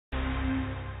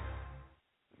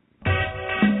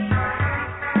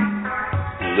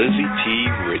LizyT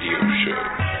Radio Show.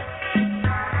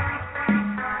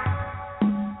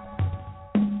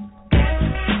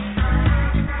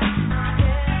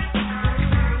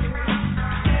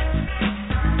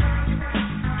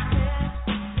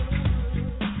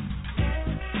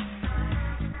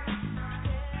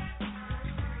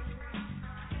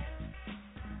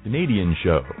 Canadian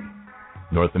show,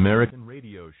 North American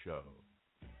radio show,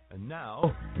 and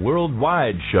now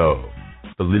worldwide show,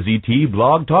 the LizyT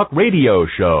Blog Talk Radio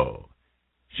Show.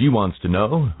 She wants to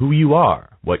know who you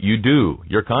are, what you do,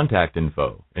 your contact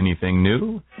info, anything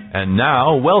new. And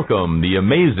now, welcome the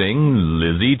amazing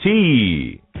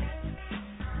LizyT.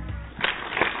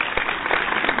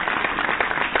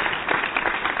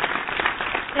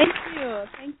 Thank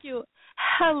you.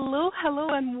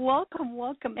 Hello, and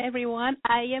welcome, everyone.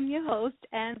 I am your host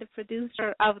and the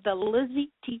producer of the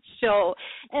LizyT Show.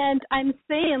 And I'm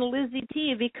saying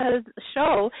LizyT because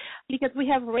we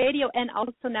have radio, and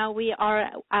also now we are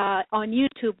on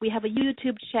YouTube. We have a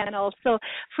YouTube channel. So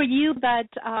for you that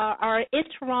are in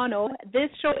Toronto, this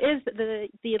show is the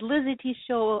LizyT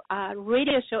Show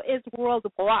radio show is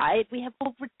worldwide. We have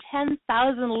over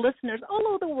 10,000 listeners all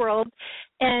over the world.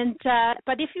 And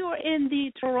but if you're in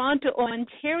the Toronto,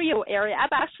 Ontario area,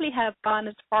 I've actually have gone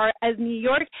as far as New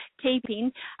York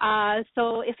taping.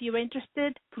 So if you're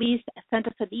interested, please send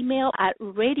us an email at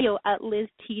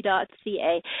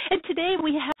radio@LizyT.ca. And today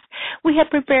we have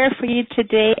prepared for you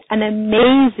today an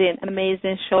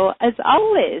amazing show. As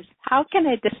always, how can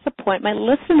I disappoint my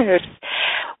listeners?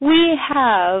 We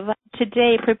have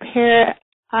today prepared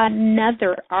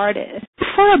another artist.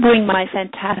 Before I bring my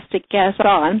fantastic guest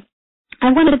on,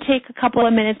 I want to take a couple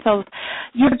of minutes of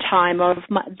your time,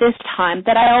 this time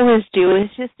that I always do.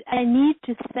 Is just I need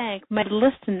to thank my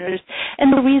listeners,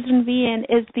 and the reason being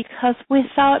is because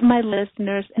without my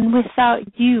listeners and without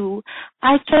you,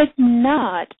 I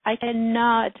cannot.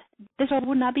 This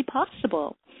would not be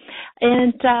possible.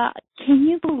 And can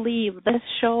you believe this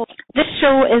show? This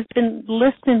show has been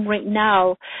listened right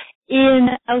now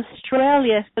in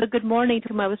Australia. So good morning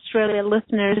to my Australia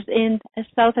listeners, in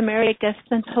South America,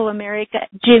 Central America,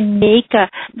 Jamaica,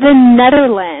 the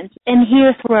Netherlands, and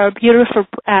here through our beautiful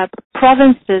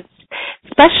provinces,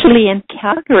 especially in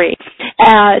Calgary,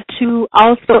 to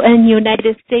also in the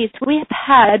United States. We have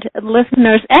had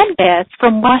listeners and guests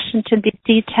from Washington,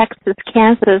 D.C., Texas,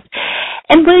 Kansas.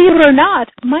 And believe it or not,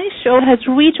 my show has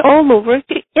reached all over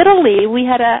Italy. We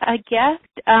had a guest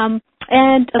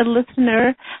and a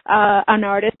listener, an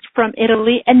artist from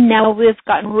Italy, and now we've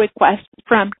gotten requests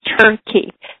from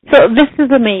Turkey. So this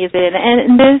is amazing.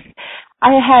 And this,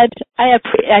 I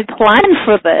planned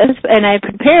for this and I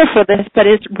prepared for this, but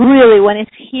it's really, when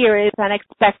it's here, it's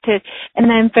unexpected,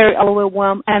 and I'm very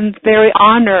overwhelmed. I'm very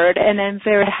honored, and I'm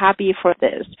very happy for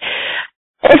this.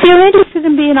 If you're interested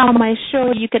in being on my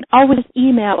show, you can always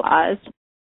email us.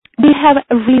 We have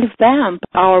revamped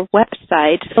our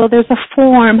website, so there's a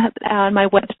form on my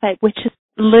website, which is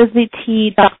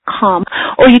LizyT.com,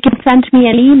 or you can send me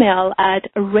an email at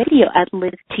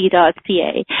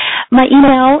radio@LizyT.ca. My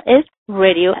email is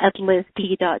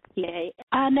radio@LizyT.ca.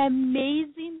 An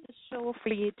amazing show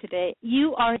for you today.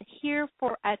 You are here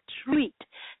for a treat.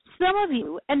 Some of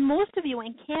you, and most of you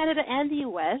in Canada and the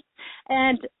U.S.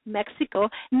 and Mexico,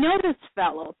 know this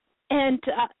fellow. And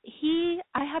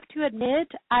I have to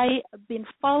admit, I've been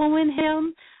following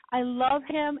him. I love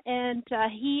him, and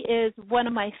he is one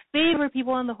of my favorite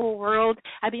people in the whole world.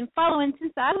 I've been following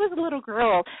since I was a little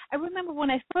girl. I remember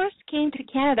when I first came to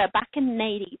Canada back in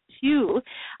 '92,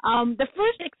 the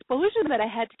first exposure that I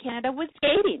had to Canada was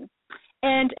skating.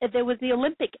 And there was the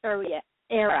Olympic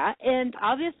era, and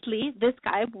obviously this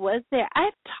guy was there.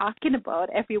 I'm talking about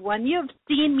everyone. You have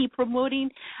seen me promoting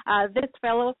this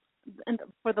fellow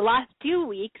for the last few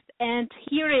weeks, and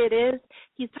here it is.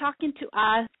 He's talking to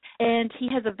us, and he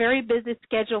has a very busy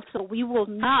schedule, so we will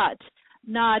not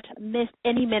miss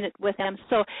any minute with him.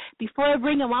 So before I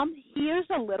bring him on, here's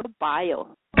a little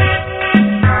bio.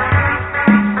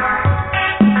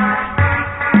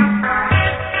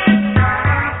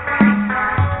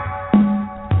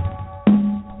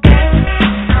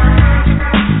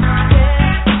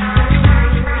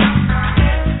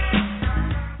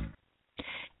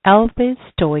 Elvis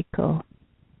Stojko.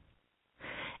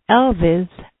 Elvis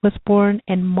was born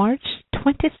on March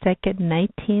 22nd,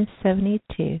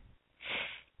 1972.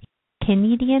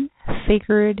 Canadian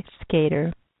figure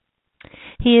skater.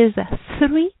 He is a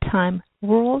three-time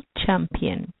world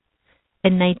champion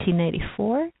in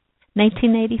 1994,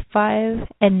 1985,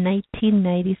 and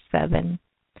 1997.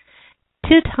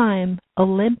 Two-time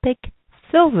Olympic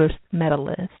silver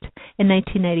medalist in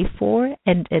 1994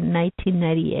 and in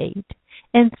 1998.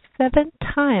 And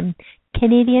seven-time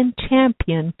Canadian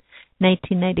champion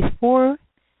 1994,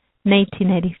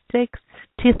 1996,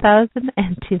 2000,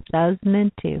 and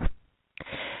 2002.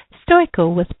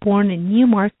 Stojko was born in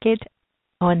Newmarket,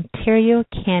 Ontario,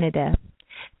 Canada,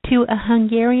 to a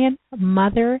Hungarian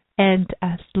mother and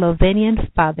a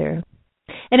Slovenian father,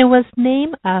 and it was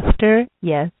named after,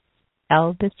 yes,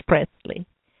 Elvis Presley,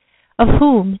 of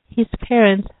whom his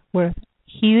parents were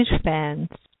huge fans.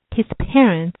 His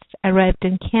parents arrived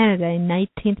in Canada in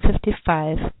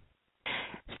 1955.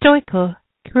 Stojko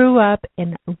grew up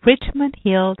in Richmond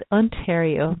Hill,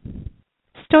 Ontario.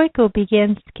 Stojko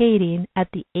began skating at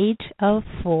the age of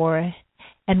 4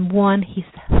 and won his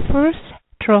first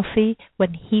trophy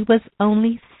when he was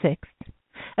only 6.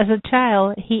 As a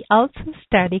child, he also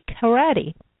studied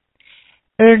karate,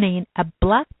 earning a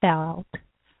black belt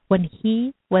when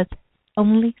he was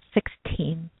only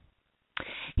 16.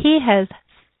 He has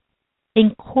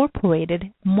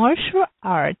incorporated martial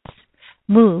arts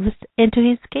moves into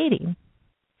his skating.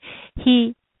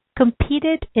 He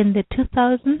competed in the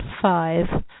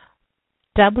 2005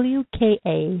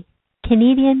 WKA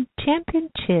Canadian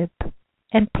Championship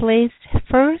and placed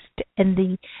first in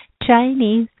the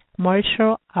Chinese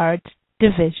martial arts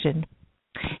division.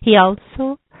 He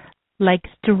also likes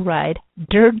to ride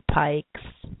dirt bikes.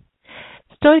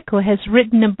 Stojko has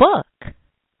written a book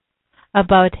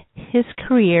about his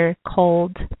career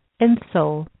called In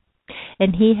Soul,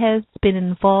 and he has been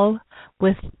involved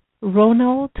with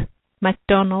Ronald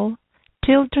McDonald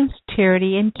Children's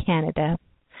Charity in Canada.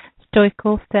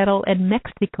 Stojko settled in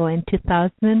Mexico in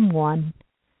 2001,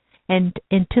 and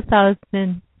in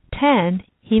 2010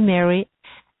 he married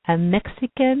a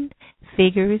Mexican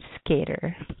figure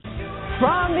skater.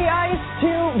 From the ice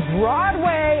to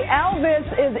Broadway, Elvis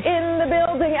is in the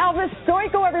building. Elvis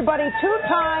Stojko, everybody,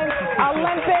 two-time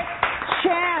Olympic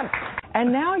champ.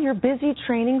 And now you're busy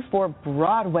training for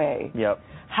Broadway. Yep.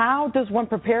 How does one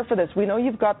prepare for this? We know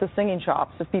you've got the singing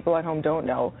chops, if people at home don't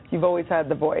know. You've always had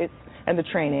the voice and the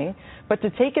training. But to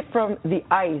take it from the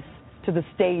ice to the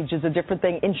stage is a different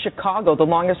thing. In Chicago, the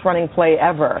longest-running play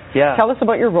ever. Yeah. Tell us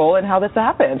about your role and how this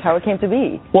happened, how it came to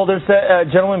be. Well, there's a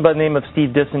gentleman by the name of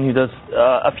Steve Disson who does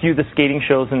a few of the skating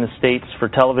shows in the States for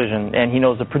television, and he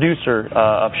knows the producer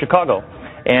of Chicago.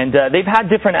 And they've had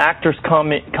different actors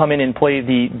come in and play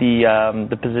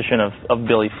the position of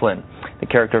Billy Flynn, the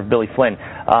character of Billy Flynn.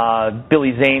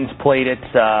 Billy Zane's played it.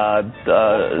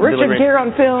 Richard Gere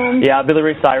on film. Yeah, Billy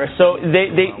Ray Cyrus. So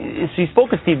he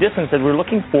spoke with Steve Disson and said, we're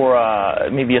looking for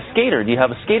maybe a skater. Do you have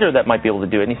a skater that might be able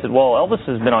to do it? And he said, well, Elvis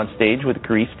has been on stage with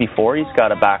Grease before. He's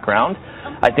got a background.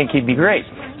 I think he'd be great.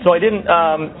 So I did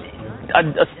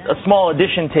a small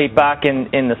audition tape back in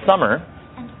the summer.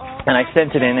 And I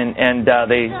sent it in, and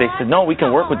they said, no, we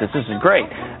can work with this. This is great.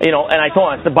 You know, and I told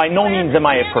them, I said, by no means am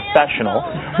I a professional,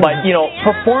 but, you know,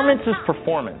 performance is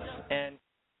performance.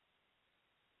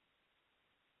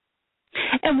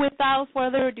 And without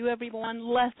further ado, everyone,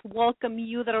 let's welcome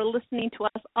you that are listening to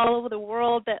us all over the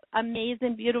world, the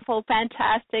amazing, beautiful,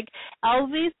 fantastic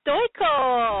Elvis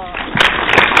Stojko.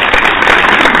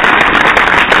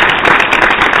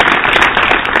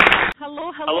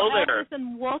 Hello there.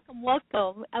 And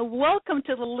welcome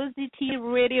to the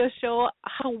LizyT radio show.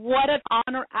 What an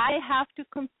honor. I have to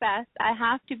confess, I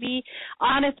have to be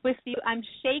honest with you. I'm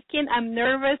shaking, I'm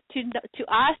nervous. To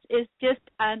us, it's just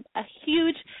a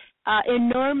huge,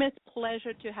 enormous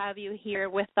pleasure to have you here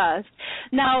with us.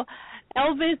 Now,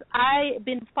 Elvis, I've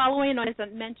been following, as I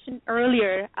mentioned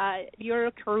earlier, your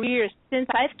career since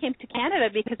I came to Canada,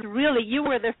 because really you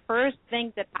were the first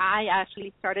thing that I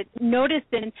actually started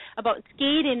noticing about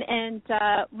skating, and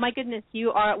my goodness,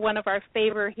 you are one of our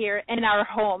favorite here in our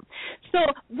home. So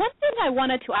one thing I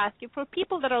wanted to ask you, for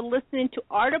people that are listening to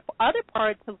other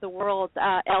parts of the world,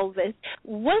 Elvis,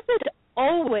 was it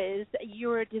always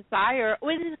your desire,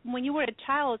 or is it when you were a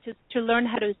child to learn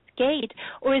how to skate,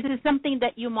 or is it something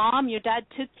that your dad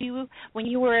took you when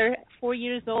you were 4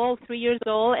 years old, 3 years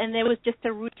old, and there was just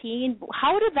a routine?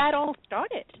 How did that all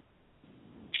started?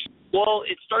 Well,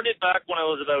 it started back when I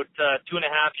was about 2.5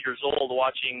 years old,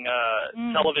 watching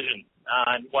television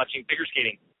and watching figure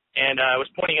skating. And I was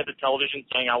pointing at the television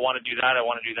saying, I want to do that,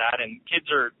 and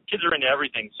kids are into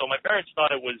everything. So my parents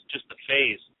thought it was just a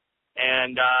phase.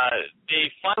 And they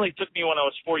finally took me when I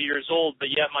was 4 years old, but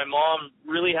yet my mom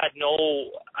really had no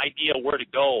idea where to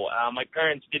go. My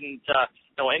parents didn't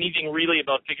know anything really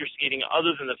about figure skating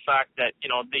other than the fact that, you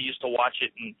know, they used to watch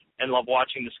it and love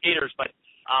watching the skaters, but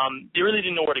they really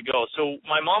didn't know where to go. So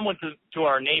my mom went to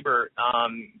our neighbor,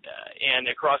 and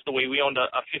across the way we owned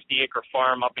a 50-acre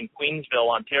farm up in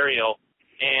Queensville, Ontario,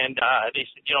 and they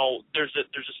said, you know, there's a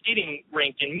skating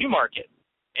rink in Newmarket.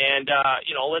 And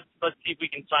let's see if we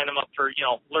can sign him up for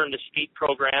learn the skate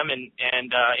program and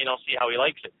see how he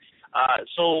likes it.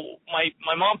 So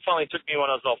my mom finally took me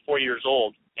when I was about 4 years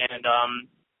old, and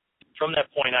from that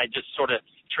point I just sort of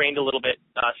trained a little bit,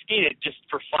 skated just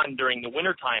for fun during the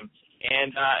winter time,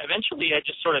 and eventually I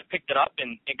just sort of picked it up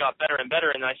and it got better and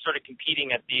better, and I started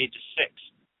competing at the age of 6.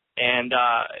 And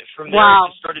from there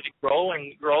it just started to grow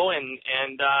and it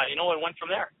went from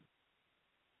there.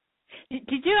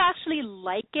 Did you actually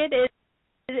like it?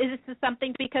 Is this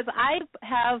something, because I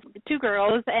have 2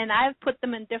 girls and I've put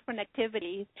them in different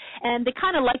activities and they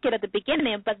kind of like it at the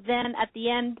beginning, but then at the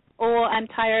end, I'm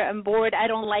tired, I'm bored, I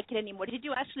don't like it anymore. Did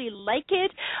you actually like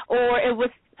it, or it was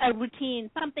a routine,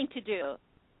 something to do?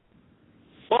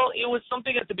 Well, it was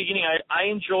something at the beginning. I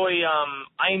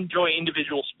enjoy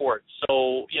individual sports.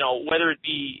 So, whether it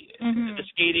be the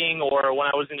skating or when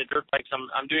I was in the dirt bikes,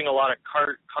 I'm doing a lot of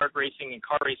kart racing and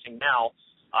car racing now.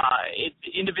 It's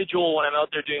individual when I'm out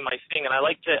there doing my thing, and I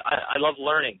love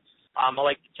learning. I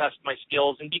like to test my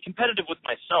skills and be competitive with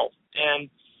myself. And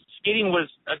skating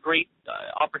was a great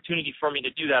opportunity for me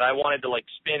to do that. I wanted to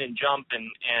spin and jump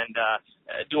and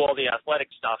do all the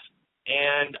athletic stuff.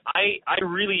 And I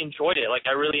really enjoyed it.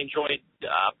 I really enjoyed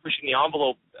pushing the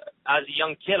envelope. As a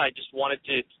young kid, I just wanted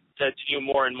to do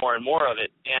more and more and more of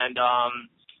it. And,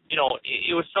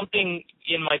 it was something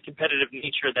in my competitive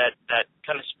nature that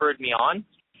kind of spurred me on.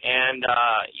 And,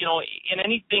 in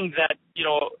anything that,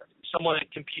 someone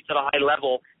that competes at a high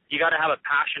level, you got to have a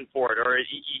passion for it. Or,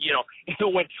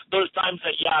 when those times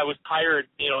that, I was tired,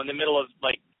 in the middle of,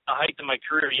 a height in my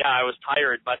career, I was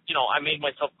tired. But, I made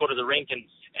myself go to the rink and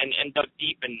dug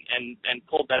deep and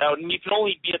pulled that out. And you can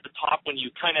only be at the top when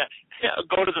you kind of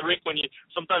go to the rink when you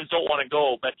sometimes don't want to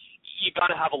go, but you got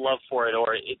to have a love for it,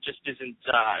 or it just isn't,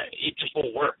 it just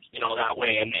won't work, that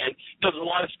way. And there's a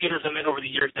lot of skaters I met over the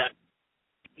years that,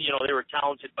 they were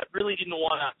talented, but really didn't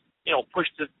want to, push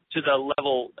to the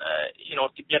level,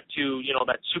 to get to,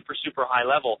 that super, super high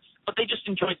level, but they just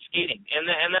enjoyed skating. And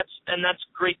that's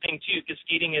a great thing too, because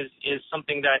skating is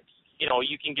something that,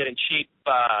 you can get in shape,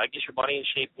 get your body in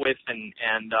shape with, and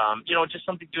just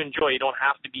something to enjoy. You don't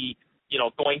have to be,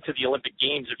 going to the Olympic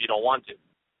Games if you don't want to.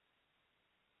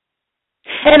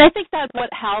 And I think that's what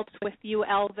helps with you,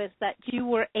 Elvis, that you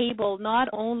were able not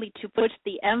only to push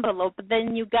the envelope, but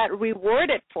then you got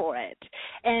rewarded for it.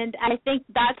 And I think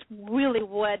that's really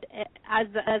what, as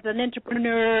an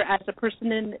entrepreneur, as a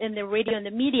person in the radio and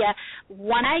the media,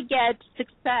 when I get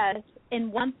success in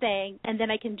one thing and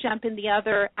then I can jump in the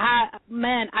other, I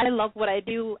love what I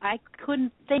do. I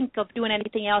couldn't think of doing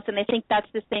anything else, and I think that's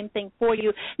the same thing for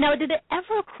you. Now, did it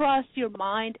ever cross your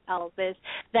mind, Elvis,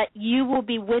 that you will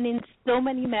be winning so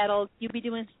many medals, you'll be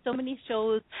doing so many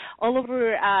shows all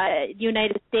over the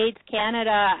United States,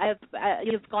 Canada,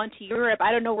 you've gone to Europe,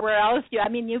 I don't know where else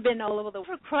you've been all over the world.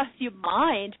 Ever cross your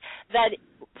mind that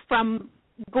from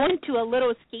going to a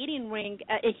little skating rink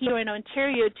here in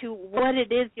Ontario to what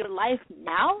it is your life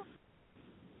now?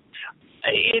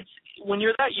 It's when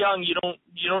you're that young, you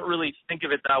don't really think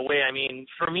of it that way.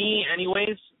 For me,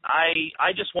 anyways,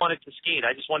 I just wanted to skate.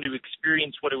 I just wanted to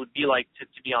experience what it would be like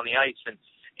to be on the ice,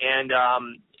 and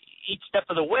each step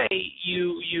of the way,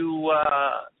 you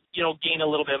gain a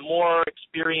little bit more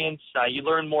experience. You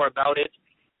learn more about it.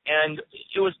 And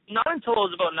it was not until I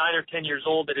was about 9 or 10 years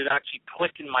old that it actually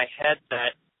clicked in my head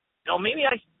that, maybe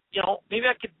I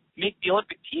could make the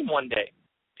Olympic team one day.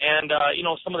 And,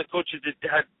 some of the coaches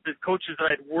that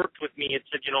had worked with me had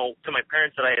said, to my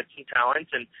parents that I had some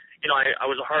talent, and, I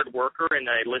was a hard worker and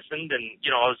I listened, and,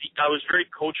 I was very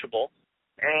coachable.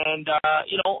 And,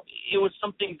 it was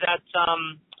something that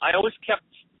I always kept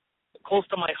close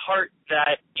to my heart,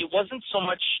 that it wasn't so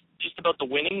much just about the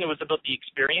winning, it was about the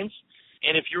experience.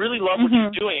 And if you really love what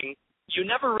you're doing, you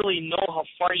never really know how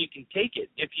far you can take it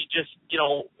if you just,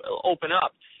 open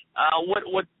up.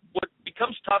 What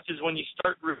becomes tough is when you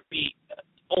start really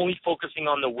only focusing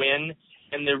on the win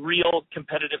and the real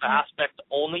competitive aspect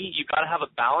only. You got to have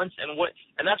a balance, and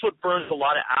that's what burns a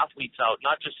lot of athletes out,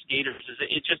 not just skaters.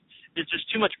 It's just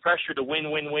too much pressure to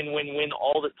win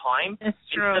all the time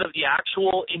instead of the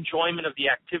actual enjoyment of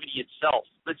the activity itself.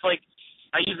 It's like,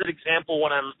 I use an example when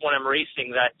I'm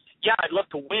racing that, I'd love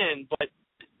to win, but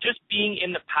just being in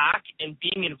the pack and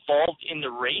being involved in the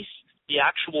race, the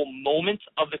actual moment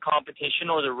of the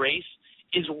competition or the race,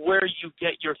 is where you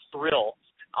get your thrill.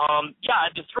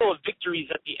 The thrill of victories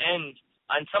at the end,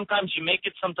 and sometimes you make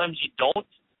it, sometimes you don't,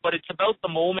 but it's about the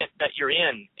moment that you're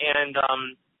in. And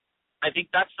I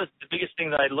think that's the biggest thing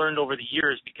that I learned over the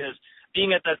years, because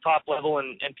being at that top level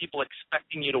and people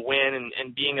expecting you to win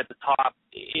and being at the top,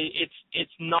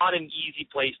 it's not an easy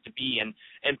place to be. And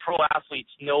pro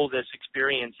athletes know this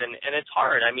experience, and it's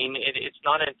hard. I mean, it's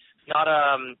not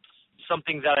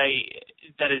something that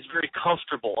is very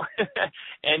comfortable.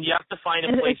 And you have to find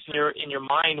a place in your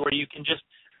mind where you can just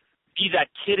be that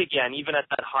kid again, even at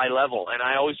that high level. And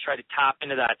I always try to tap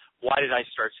into that. Why did I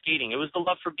start skating? It was the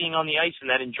love for being on the ice and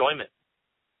that enjoyment.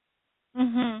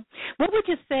 Mm-hmm. What would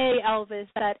you say, Elvis,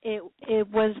 that it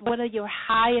was one of your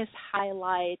highest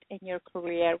highlights in your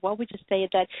career? What would you say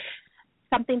that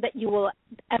something that you will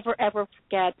ever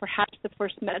forget? Perhaps the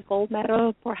first gold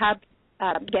medal, perhaps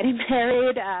getting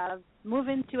married,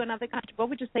 moving to another country. What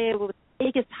would you say was the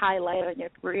biggest highlight in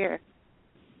your career?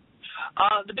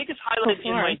 The biggest highlight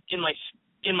in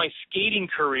my skating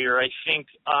career, I think,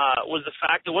 was the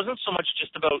fact it wasn't so much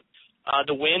just about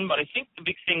the win, but I think the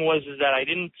big thing was that I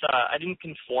didn't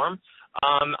conform.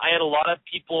 I had a lot of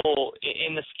people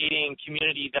in the skating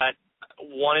community that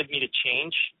wanted me to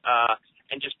change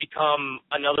and just become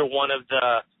another one of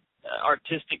the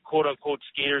artistic quote-unquote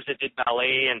skaters that did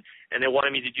ballet, and they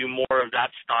wanted me to do more of that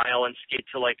style and skate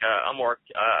to like a more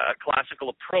classical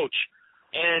approach.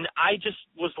 And I just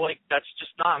was like, that's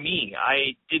just not me.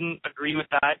 I didn't agree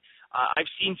with that. I've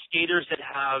seen skaters that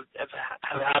have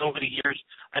had over the years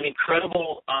an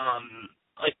incredible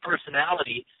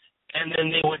personality, and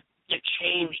then they would get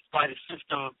changed by the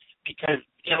system because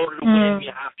in order to win,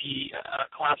 you have to be a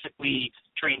classically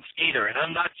trained skater. And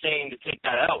I'm not saying to take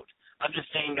that out. I'm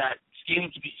just saying that skating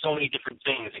can be so many different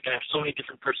things. It can have so many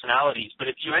different personalities. But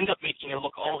if you end up making it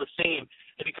look all the same,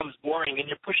 it becomes boring, and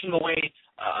you're pushing away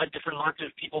a different market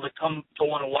of people that come to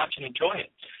want to watch and enjoy it.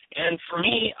 And for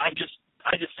me, I just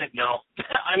said no.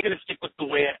 I'm going to stick with the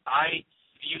way I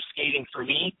view skating for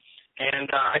me, and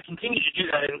I continue to do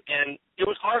that. And it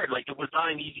was hard. Like, it was not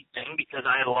an easy thing because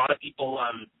I had a lot of people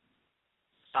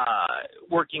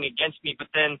working against me, but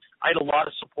then I had a lot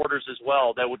of supporters as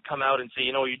well that would come out and say,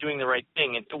 you know, you're doing the right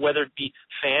thing. And whether it be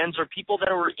fans or people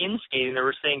that were in skating that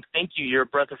were saying, thank you, you're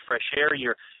a breath of fresh air,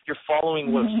 you're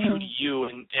following what's true to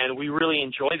you, and we really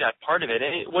enjoy that part of it.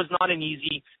 And it was not an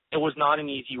easy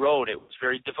road. It was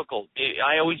very difficult.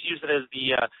 I always use it as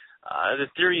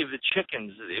the theory of the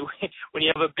chickens. When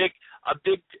you have a big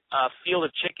field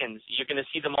of chickens, you're going to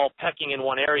see them all pecking in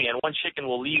one area, and one chicken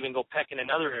will leave and go peck in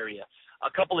another area. A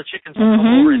couple of chickens will come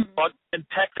over and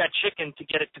peck that chicken to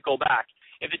get it to go back.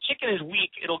 If the chicken is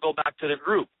weak, it'll go back to the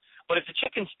group. But if the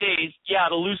chicken stays, yeah,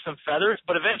 it'll lose some feathers,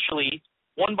 but eventually,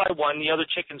 one by one, the other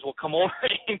chickens will come over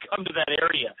and come to that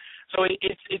area. So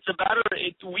it's a matter.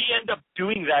 We end up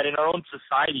doing that in our own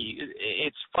society.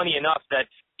 It's funny enough that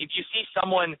if you see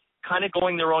someone kind of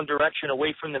going their own direction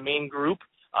away from the main group,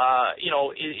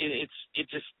 it's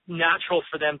just natural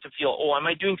for them to feel, oh, am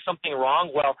I doing something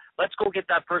wrong? Well, let's go get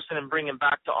that person and bring him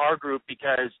back to our group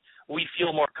because we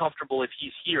feel more comfortable if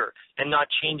he's here and not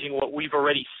changing what we've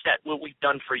already set, what we've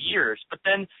done for years. But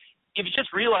then if you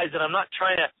just realize that I'm not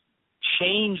trying to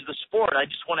change the sport, I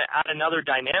just want to add another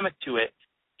dynamic to it.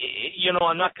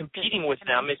 I'm not competing with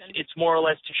them. It's more or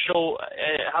less to show,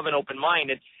 have an open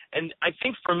mind. And I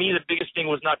think for me, the biggest thing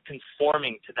was not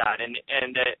conforming to that. And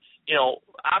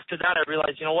after that, I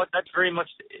realized, you know what, that's very much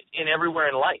in everywhere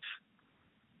in life.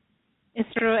 It's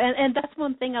true. And that's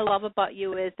one thing I love about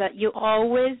you is that you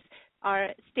always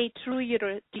stay true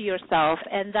to yourself.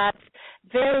 And that's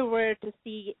very rare to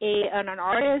see an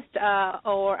artist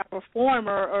or a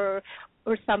performer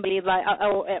or somebody like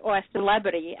or a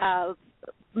celebrity.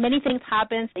 Many things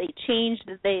happen. They change.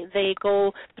 They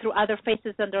go through other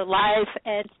phases in their life,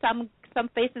 and some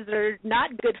phases are not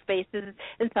good phases,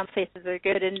 and some phases are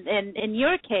good. And in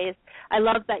your case, I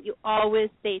love that you always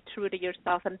stay true to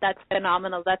yourself, and that's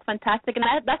phenomenal. That's fantastic, and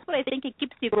that's what I think. It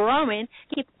keeps you growing,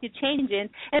 keeps you changing.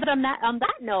 And on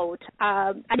that note,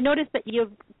 I noticed that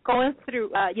you've gone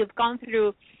through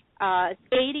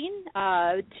skating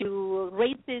to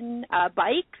racing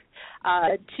bikes.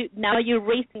 Now you're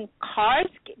racing cars.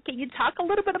 Can you talk a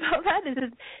little bit about that?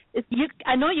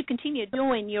 I know you continue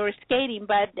doing your skating,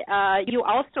 but you're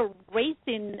also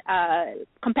racing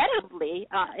competitively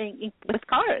with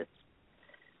cars.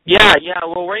 Yeah.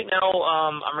 Well, right now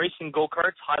I'm racing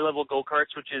go-karts, high-level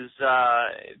go-karts, which is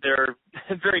they're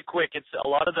very quick. It's a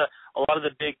lot of the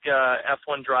big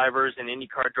F1 drivers and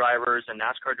IndyCar drivers and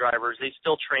NASCAR drivers. They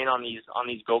still train on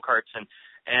these go-karts,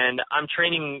 and I'm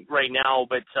training right now,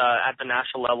 but at the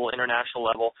national level, international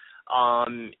level.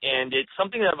 And it's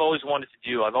something that I've always wanted to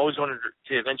do. I've always wanted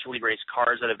to eventually race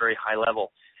cars at a very high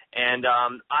level. And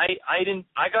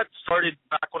I got started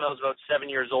back when I was about 7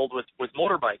 years old with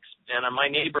motorbikes. And my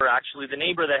neighbor, actually, the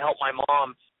neighbor that helped my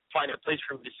mom find a place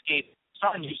for me to skate,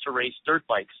 son used to race dirt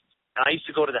bikes. And I used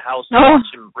to go to the house and watch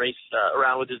him race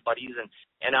around with his buddies,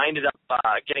 and I ended up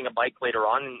getting a bike later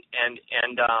on, and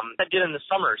I did in the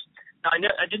summers. Now,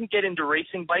 I didn't get into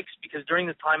racing bikes because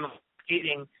during the time of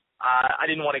skating, I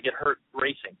didn't want to get hurt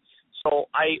racing.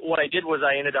 So what I did was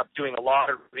I ended up doing a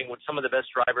lot of riding with some of the best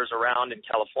drivers around in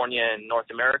California and North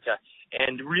America,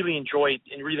 and really enjoyed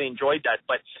that.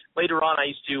 But later on, I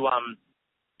used to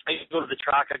go to the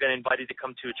track. I got invited to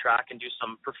come to a track and do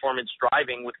some performance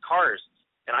driving with cars.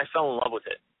 And I fell in love with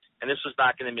it. And this was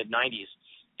back in the mid-'90s.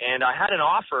 And I had an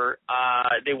offer.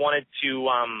 They wanted to,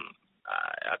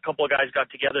 a couple of guys got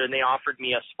together and they offered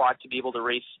me a spot to be able to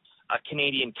race a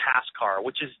Canadian CAS car,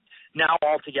 which is now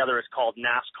altogether is called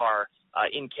NASCAR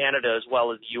in Canada as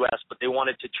well as the U.S. But they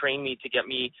wanted to train me to get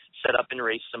me set up and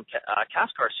race some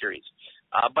CAS car series.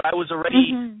 But I was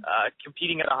already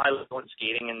competing at a high level in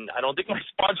skating, and I don't think my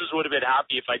sponsors would have been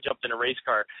happy if I jumped in a race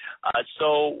car.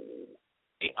 So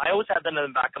I always had that in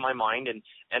the back of my mind, and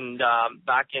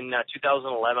back in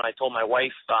 2011, I told my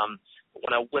wife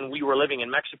when we were living in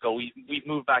Mexico, we've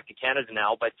moved back to Canada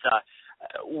now, but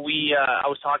I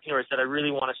was talking to her. I said I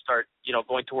really want to start,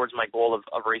 going towards my goal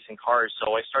of racing cars.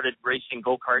 So I started racing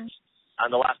go-karts in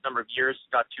the last number of years.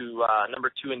 Got to number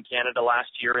 2 in Canada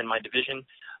last year in my division,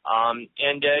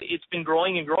 and it's been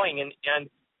growing and growing, and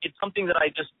it's something that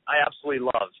I absolutely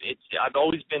love. I've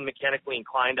always been mechanically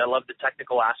inclined. I love the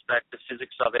technical aspect, the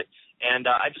physics of it, and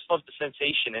I just love the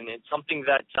sensation. And it's something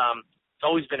that it's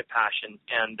always been a passion,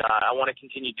 and I want to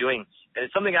continue doing. And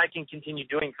it's something I can continue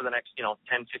doing for the next 10,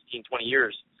 15, 20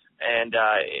 years. And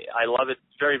I love it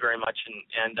very, very much.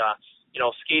 And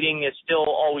skating is still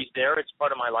always there. It's part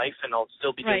of my life, and I'll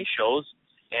still be doing shows.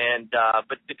 And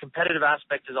but the competitive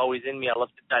aspect is always in me. I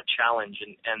love that challenge,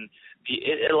 and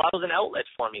it allows an outlet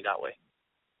for me that way.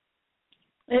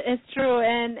 It's true,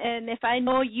 and if I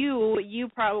know you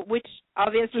probably, which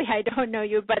obviously I don't know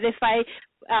you, but if I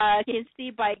can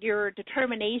see by your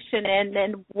determination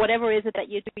and whatever is it that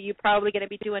you do, you're probably going to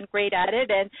be doing great at it,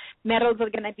 and medals are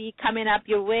going to be coming up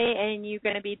your way, and you're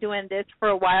going to be doing this for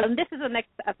a while. And this is the next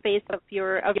phase of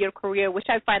your career, which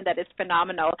I find that is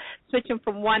phenomenal, switching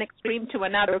from one extreme to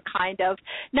another, kind of.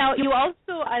 Now, you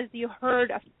also, as you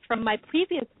heard from my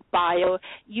previous bio,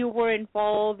 you were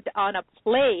involved on a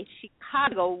play,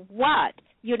 Chicago. What?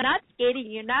 You're not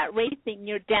skating, you're not racing,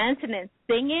 you're dancing and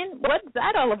singing? What's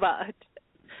that all about?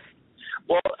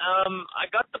 Well, I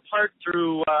got the part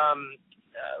through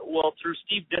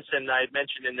Steve Disson. I had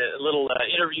mentioned in the little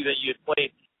interview that you had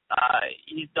played.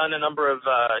 He's done a number of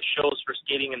shows for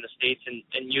skating in the States, and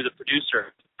you, the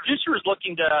producer. The producer was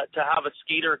looking to have a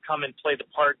skater come and play the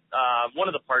part, one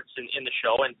of the parts in the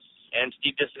show, and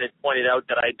Steve Disson had pointed out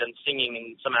that I had done singing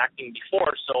and some acting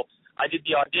before, so I did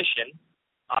the audition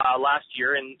last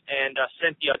year and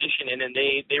sent the audition in, and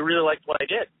they really liked what I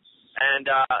did.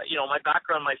 And, my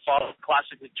background, my father was a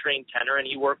classically trained tenor, and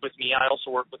he worked with me. I also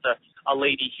worked with a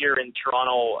lady here in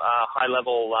Toronto,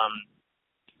 high-level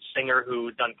singer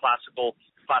who done classical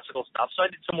stuff. So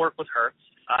I did some work with her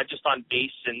just on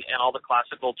bass and all the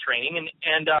classical training.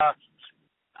 And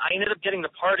I ended up getting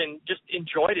the part and just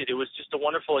enjoyed it. It was just a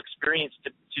wonderful experience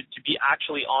to be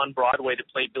actually on Broadway to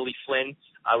play Billy Flynn.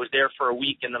 I was there for a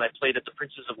week, and then I played at the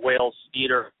Princess of Wales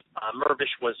Theatre.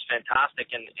 Mervish was fantastic,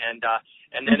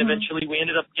 and then eventually we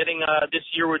ended up getting this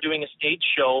year we're doing a stage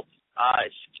show,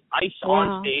 ice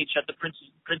on stage at the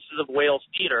Princess of Wales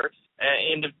Theatre.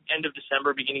 End of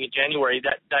December, beginning of January.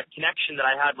 That connection that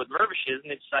I had with Mervish is,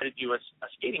 and they decided to do a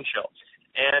skating show.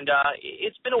 And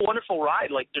it's been a wonderful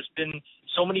ride. Like, there's been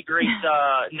so many great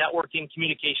networking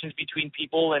communications between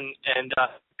people and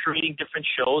creating different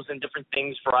shows and different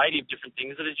things, variety of different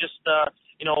things that is just,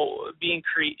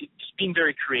 being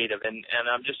very creative. And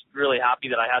I'm just really happy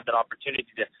that I had that opportunity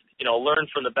to, learn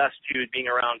from the best too, being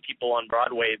around people on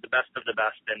Broadway, the best of the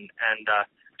best, and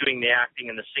doing the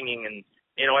acting and the singing and,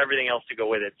 everything else to go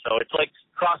with it. So it's like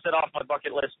cross it off my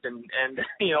bucket list and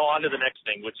on to the next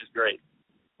thing, which is great.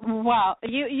 Wow,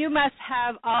 you must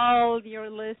have all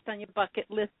your list on your bucket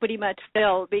list pretty much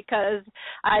filled, because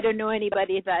I don't know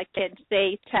anybody that can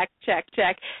say check, check,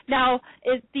 check. Now,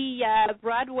 is the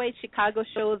Broadway Chicago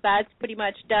show, that's pretty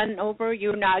much done over?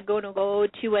 You're not going to go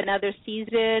to another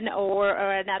season or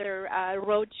another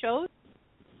road show?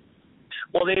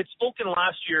 Well, they had spoken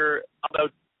last year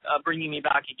about bringing me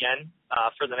back again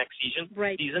for the next season.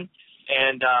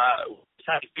 And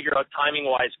had to figure out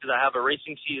timing-wise, because I have a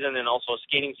racing season and also a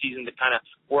skating season to kind of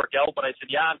work out. But I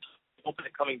said, I'm open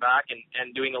to coming back and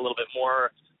doing a little bit more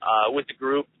with the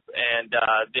group. And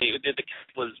the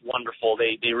cast was wonderful.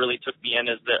 They really took me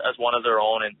in as one of their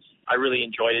own, and I really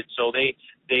enjoyed it. So they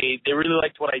really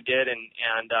liked what I did,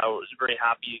 and I was very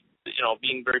happy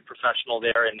being very professional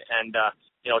there and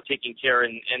taking care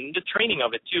and the training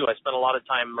of it too. I spent a lot of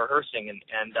time rehearsing and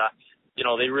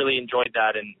they really enjoyed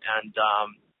that and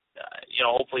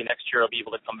hopefully next year I'll be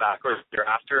able to come back or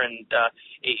thereafter. And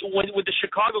with the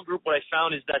Chicago group, what I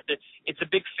found is that it's a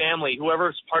big family.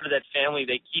 Whoever's part of that family,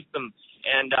 they keep them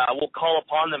and we'll call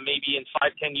upon them maybe in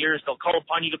 5-10 years. They'll call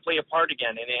upon you to play a part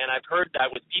again. And I've heard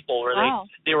that with people where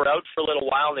they were out for a little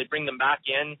while and they bring them back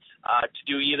in to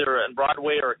do either on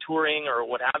Broadway or touring or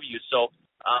what have you. So,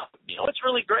 it's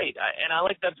really great. And I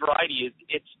like that variety.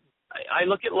 I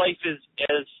look at life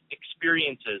as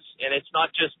experiences, and it's not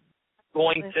just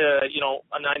going to,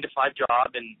 a 9-to-5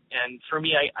 job. And for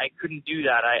me, I couldn't do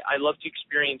that. I love to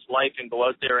experience life and go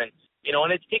out there and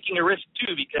it's taking a risk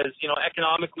too because,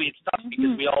 economically it's tough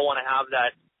because we all want to have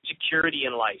that security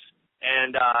in life.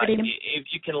 And if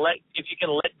you can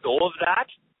let go of that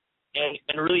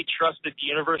and really trust that the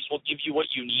universe will give you what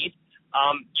you need,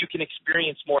 you can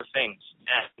experience more things.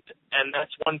 And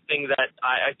that's one thing that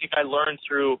I think I learned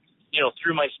through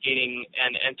my skating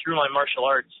and through my martial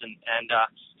arts and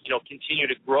continue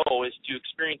to grow is to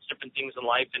experience different things in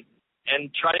life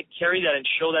and try to carry that and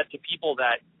show that to people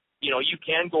that, you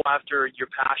can go after your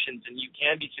passions and you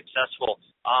can be successful.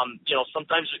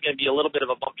 Sometimes there's going to be a little bit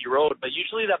of a bumpy road, but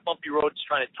usually that bumpy road is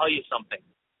trying to tell you something.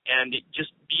 And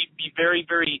just be very,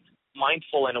 very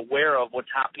mindful and aware of what's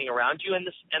happening around you and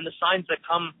the signs that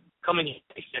come in your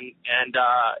face. And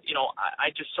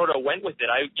I just sort of went with it.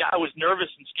 I was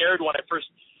nervous and scared when I first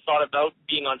thought about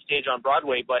being on stage on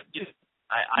Broadway, but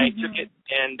I took it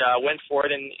and went for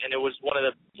it, and it was one of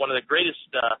the greatest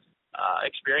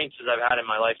experiences I've had in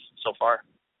my life so far.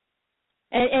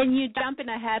 And you jumping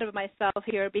ahead of myself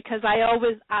here because I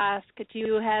always ask, do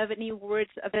you have any words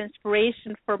of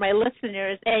inspiration for my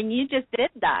listeners? And you just did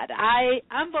that.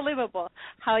 Unbelievable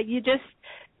how you just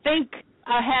think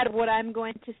ahead of what I'm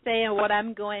going to say and what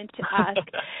I'm going to ask.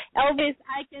 Elvis,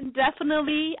 I can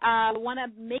definitely want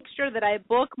to make sure that I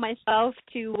book myself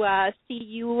to see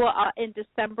you in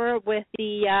December with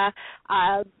the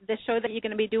show that you're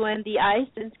going to be doing, the Ice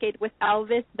and Skate with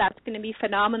Elvis. That's going to be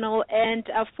phenomenal. And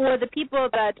for the people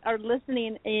that are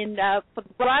listening for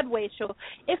the Broadway show,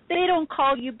 if they don't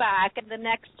call you back in the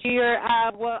next year,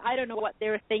 well, I don't know what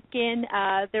they're thinking.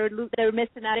 They're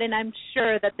missing out, and I'm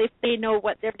sure that if they know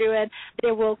what they're doing,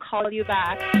 they will call you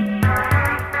back.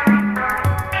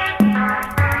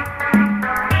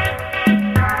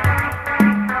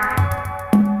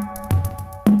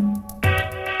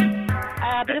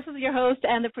 This is your host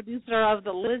and the producer of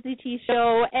the LizyT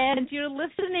show, and if you're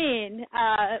listening,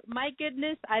 my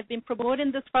goodness, I've been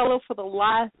promoting this fellow for the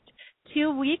last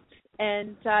 2 weeks,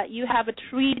 and you have a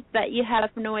treat that you have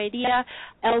no idea,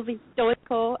 Elvis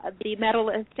Stojko, the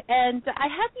medalist. And I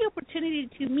had the opportunity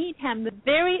to meet him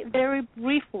very, very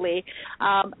briefly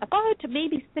about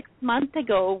maybe 6 months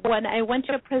ago when I went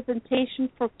to a presentation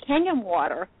for Kangen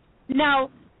Water.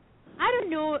 Now, I don't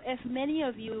know if many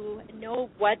of you know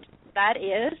what that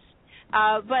is,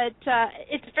 but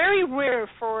it's very rare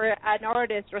for an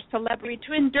artist or celebrity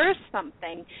to endorse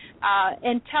something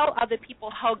and tell other people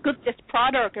how good this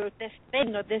product or this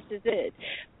thing or this is it.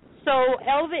 So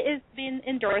Elvis has been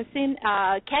endorsing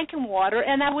Kangen Water,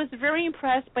 and I was very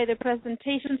impressed by the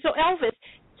presentation. So Elvis,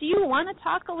 do you want to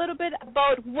talk a little bit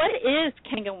about what is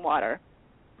Kangen Water?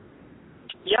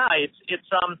 Yeah, it's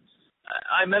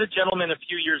I met a gentleman a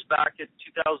few years back in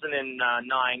 2009.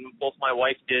 Both my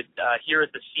wife did here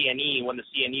at the CNE when the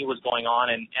CNE was going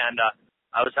on, and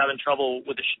I was having trouble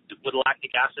with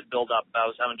lactic acid buildup. I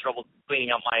was having trouble cleaning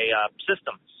out my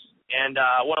system, and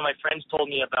one of my friends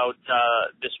told me about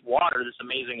this water, this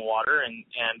amazing water, and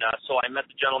so I met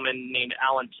the gentleman named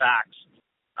Alan Sachs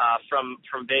from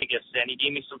Vegas, and he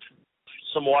gave me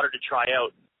some water to try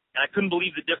out. And I couldn't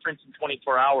believe the difference in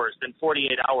 24 hours, then 48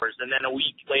 hours, and then a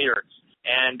week later.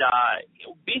 And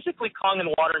basically, Kangen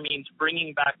water means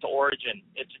bringing back to origin.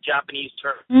 It's a Japanese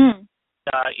term.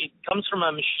 It comes from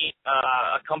a machine,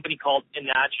 a company called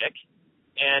Enagic,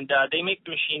 and they make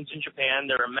the machines in Japan.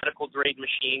 They're medical-grade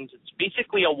machines. It's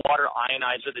basically a water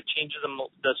ionizer that changes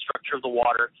the structure of the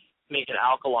water to make it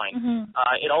alkaline.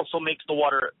 It also makes the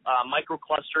water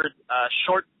microclustered.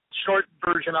 Short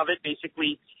version of it,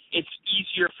 basically, it's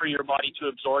easier for your body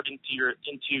to absorb into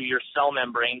your cell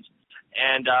membranes,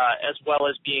 and as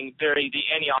well as being the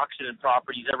antioxidant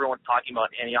properties. Everyone's talking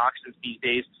about antioxidants these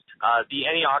days. The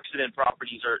antioxidant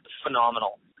properties are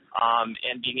phenomenal,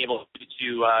 and being able to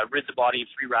rid the body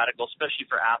of free radicals, especially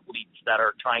for athletes that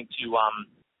are trying to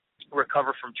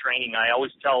recover from training. I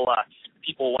always tell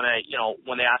people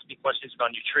when they ask me questions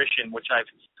about nutrition, which I'm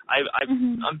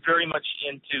very much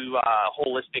into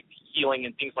holistic healing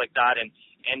and things like that, and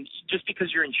And just because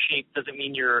you're in shape doesn't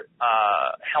mean you're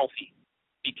healthy,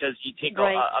 because you take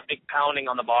a big pounding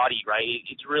on the body, right?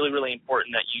 It's really, really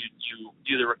important that you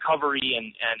do the recovery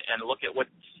and look at what,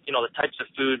 the types of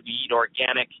food we eat,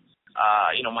 organic.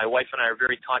 My wife and I are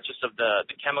very conscious of the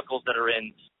chemicals that are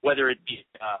in, whether it be,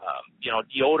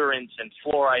 deodorants and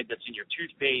fluoride that's in your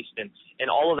toothpaste and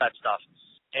all of that stuff.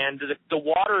 And the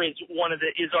water is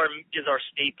our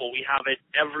staple. We have it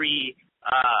every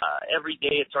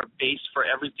day. It's our base for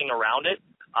everything around it.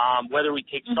 Whether we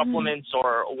take supplements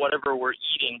or whatever we're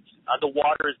eating, the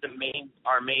water is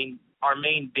our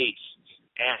main base.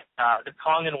 And the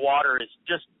Kangen water is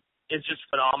just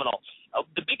phenomenal.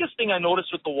 The biggest thing I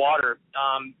noticed with the water,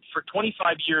 for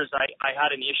 25 years, I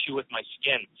had an issue with my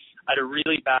skin. I had a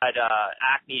really bad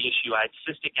acne issue. I had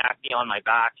cystic acne on my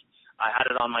back. I had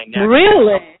it on my neck.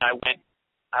 Really? I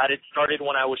had it started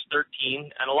when I was 13,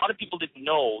 and a lot of people didn't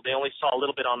know. They only saw a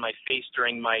little bit on my face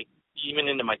even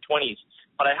into my 20s.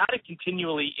 But I had it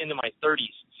continually into my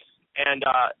 30s. And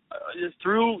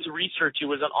through the research, it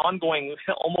was an ongoing,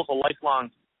 almost a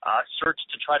lifelong search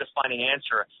to try to find an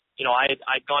answer.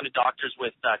 I'd gone to doctors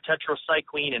with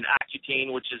tetracycline and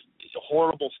Accutane, which is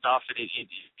horrible stuff.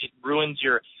 It ruins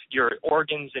your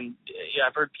organs, and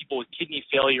I've heard people with kidney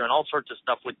failure and all sorts of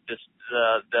stuff with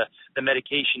the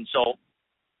medication. So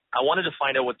I wanted to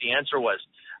find out what the answer was.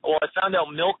 Well, I found out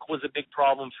milk was a big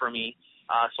problem for me.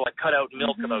 So I cut out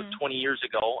milk about 20 years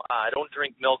ago. I don't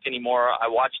drink milk anymore. I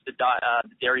watched the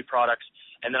dairy products,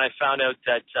 and then I found out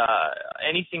that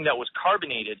anything that was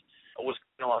carbonated was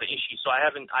a lot of issues. So I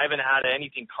haven't had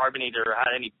anything carbonated or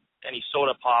had any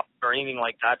soda pop or anything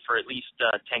like that for at least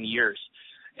 10 years.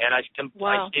 And I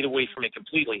stayed away from it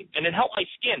completely. And it helped my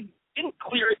skin. Didn't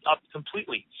clear it up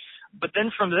completely. But then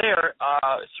from there,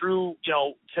 through,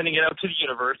 sending it out to the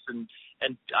universe, and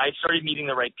I started meeting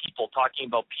the right people, talking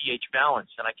about pH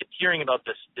balance. And I kept hearing about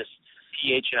this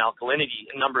pH and alkalinity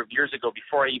a number of years ago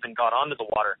before I even got onto the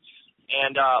water.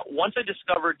 And once I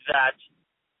discovered that,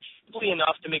 simply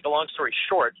enough, to make a long story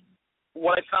short,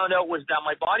 what I found out was that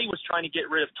my body was trying to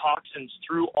get rid of toxins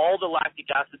through all the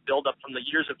lactic acid buildup from the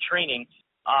years of training.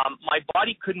 My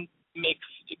body couldn't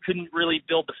really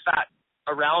build the fat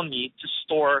around me to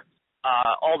store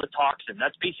all the toxin.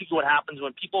 That's basically what happens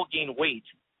when people gain weight.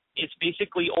 It's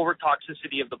basically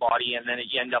over-toxicity of the body, and then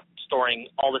you end up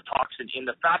storing all the toxin in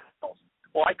the fat cells.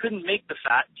 Well, I couldn't make the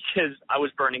fat because I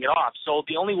was burning it off. So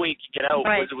the only way it could get out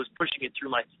was pushing it through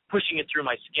my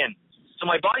skin. So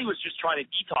my body was just trying to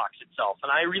detox itself, and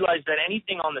I realized that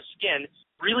anything on the skin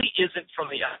really isn't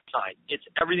from the outside.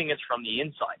 Everything is from the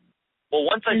inside. Well,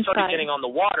 once I started getting on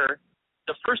the water,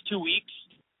 the first 2 weeks,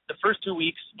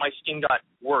 my skin got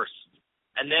worse,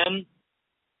 and then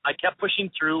I kept pushing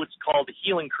through. It's called the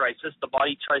healing crisis. The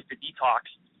body tries to detox,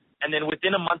 and then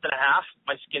within a month and a half,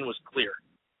 my skin was clear.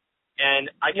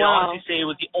 And I can honestly say it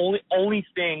was the only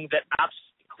thing that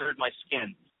absolutely cleared my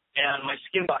skin. And my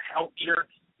skin got healthier.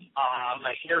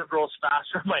 My hair grows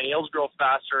faster. My nails grow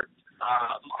faster.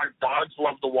 Our dogs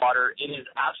love the water. It is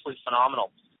absolutely phenomenal.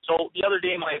 So the other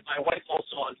day, my wife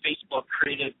also on Facebook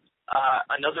created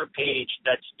another page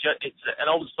that's it's an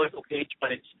Elvis Stojko page,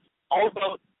 but it's all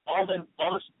about all the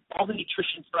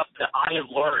nutrition stuff that I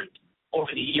have learned over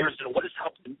the years and what has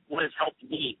helped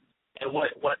me. And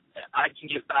what I can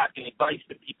give back and advice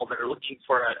to people that are looking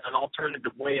for an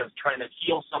alternative way of trying to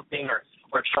heal something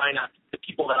or trying to, the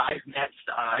people that I've met.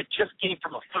 I just came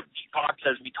from a foot detox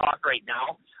as we talk right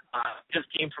now.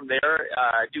 Just came from there.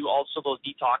 I do also those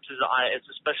detoxes. It's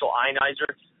a special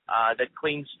ionizer that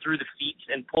cleans through the feet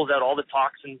and pulls out all the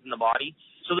toxins in the body.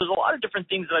 So there's a lot of different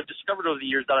things that I've discovered over the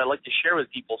years that I like to share with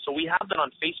people. So we have that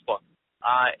on Facebook.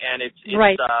 And it's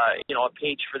a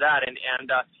page for that, and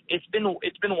it's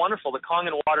been wonderful. The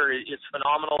Kangen water is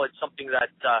phenomenal. It's something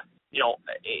that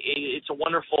it's a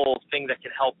wonderful thing that can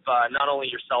help not only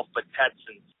yourself but pets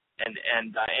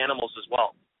and animals as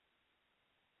well.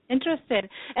 Interesting.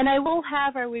 And I will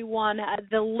have everyone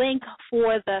the link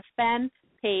for the fan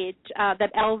page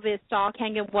that Elvis saw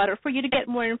Kangen water for you to get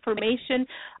more information.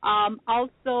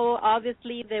 Also,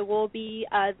 obviously, there will be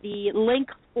the link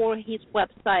for his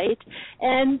website.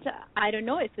 And I don't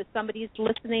know if somebody's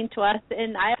listening to us,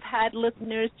 and I've had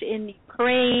listeners in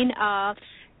Ukraine,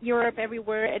 Europe,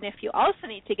 everywhere. And if you also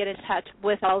need to get in touch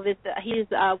with Elvis, his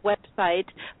website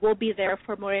will be there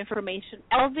for more information.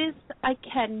 Elvis, I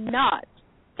cannot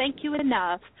thank you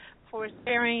enough for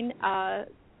sparing a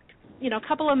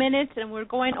couple of minutes, and we're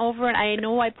going over, and I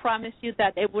know I promised you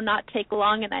that it will not take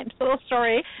long, and I'm so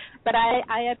sorry, but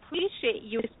I appreciate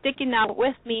you sticking out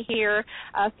with me here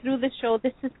through the show.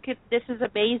 This is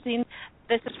amazing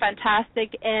This is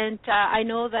fantastic, and I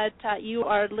know that you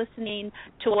are listening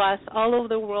to us all over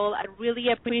the world. I really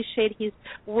appreciate his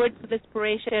words of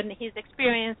inspiration, his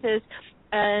experiences,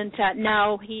 and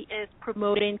now he is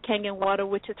promoting Kangen Water,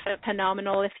 which is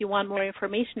phenomenal. If you want more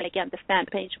information, again, the fan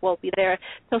page will be there.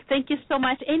 So thank you so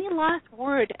much. Any last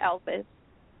word, Elvis?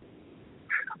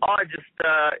 Oh, I just,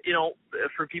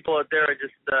 for people out there,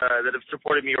 that have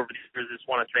supported me over the years, I just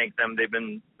want to thank them. They've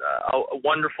been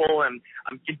wonderful, and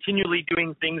I'm continually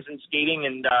doing things in skating.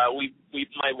 And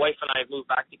my wife and I have moved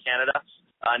back to Canada.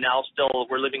 Now,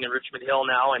 we're living in Richmond Hill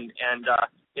now, and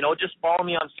just follow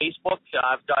me on Facebook.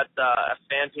 I've got a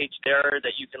fan page there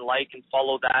that you can like and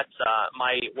follow that.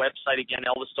 My website again,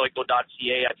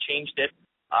 elvisstojko.ca. I've changed it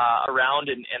around,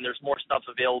 and there's more stuff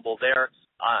available there.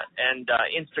 And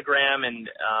Instagram and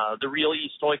The Real E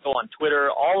Stojko on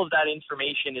Twitter. All of that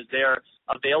information is there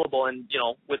available. And,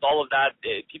 with all of that,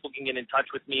 people can get in touch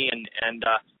with me and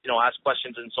ask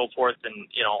questions and so forth. And,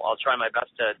 I'll try my best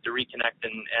to reconnect.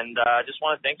 And I just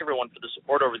want to thank everyone for the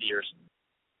support over the years.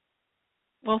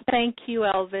 Well, thank you,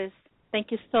 Elvis.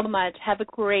 Thank you so much. Have a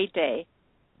great day.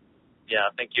 Yeah,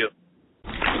 thank you.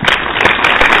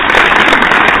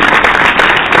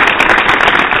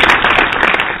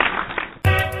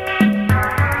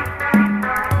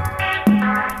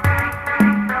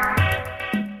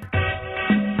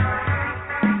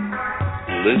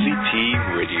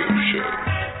 LizyT Radio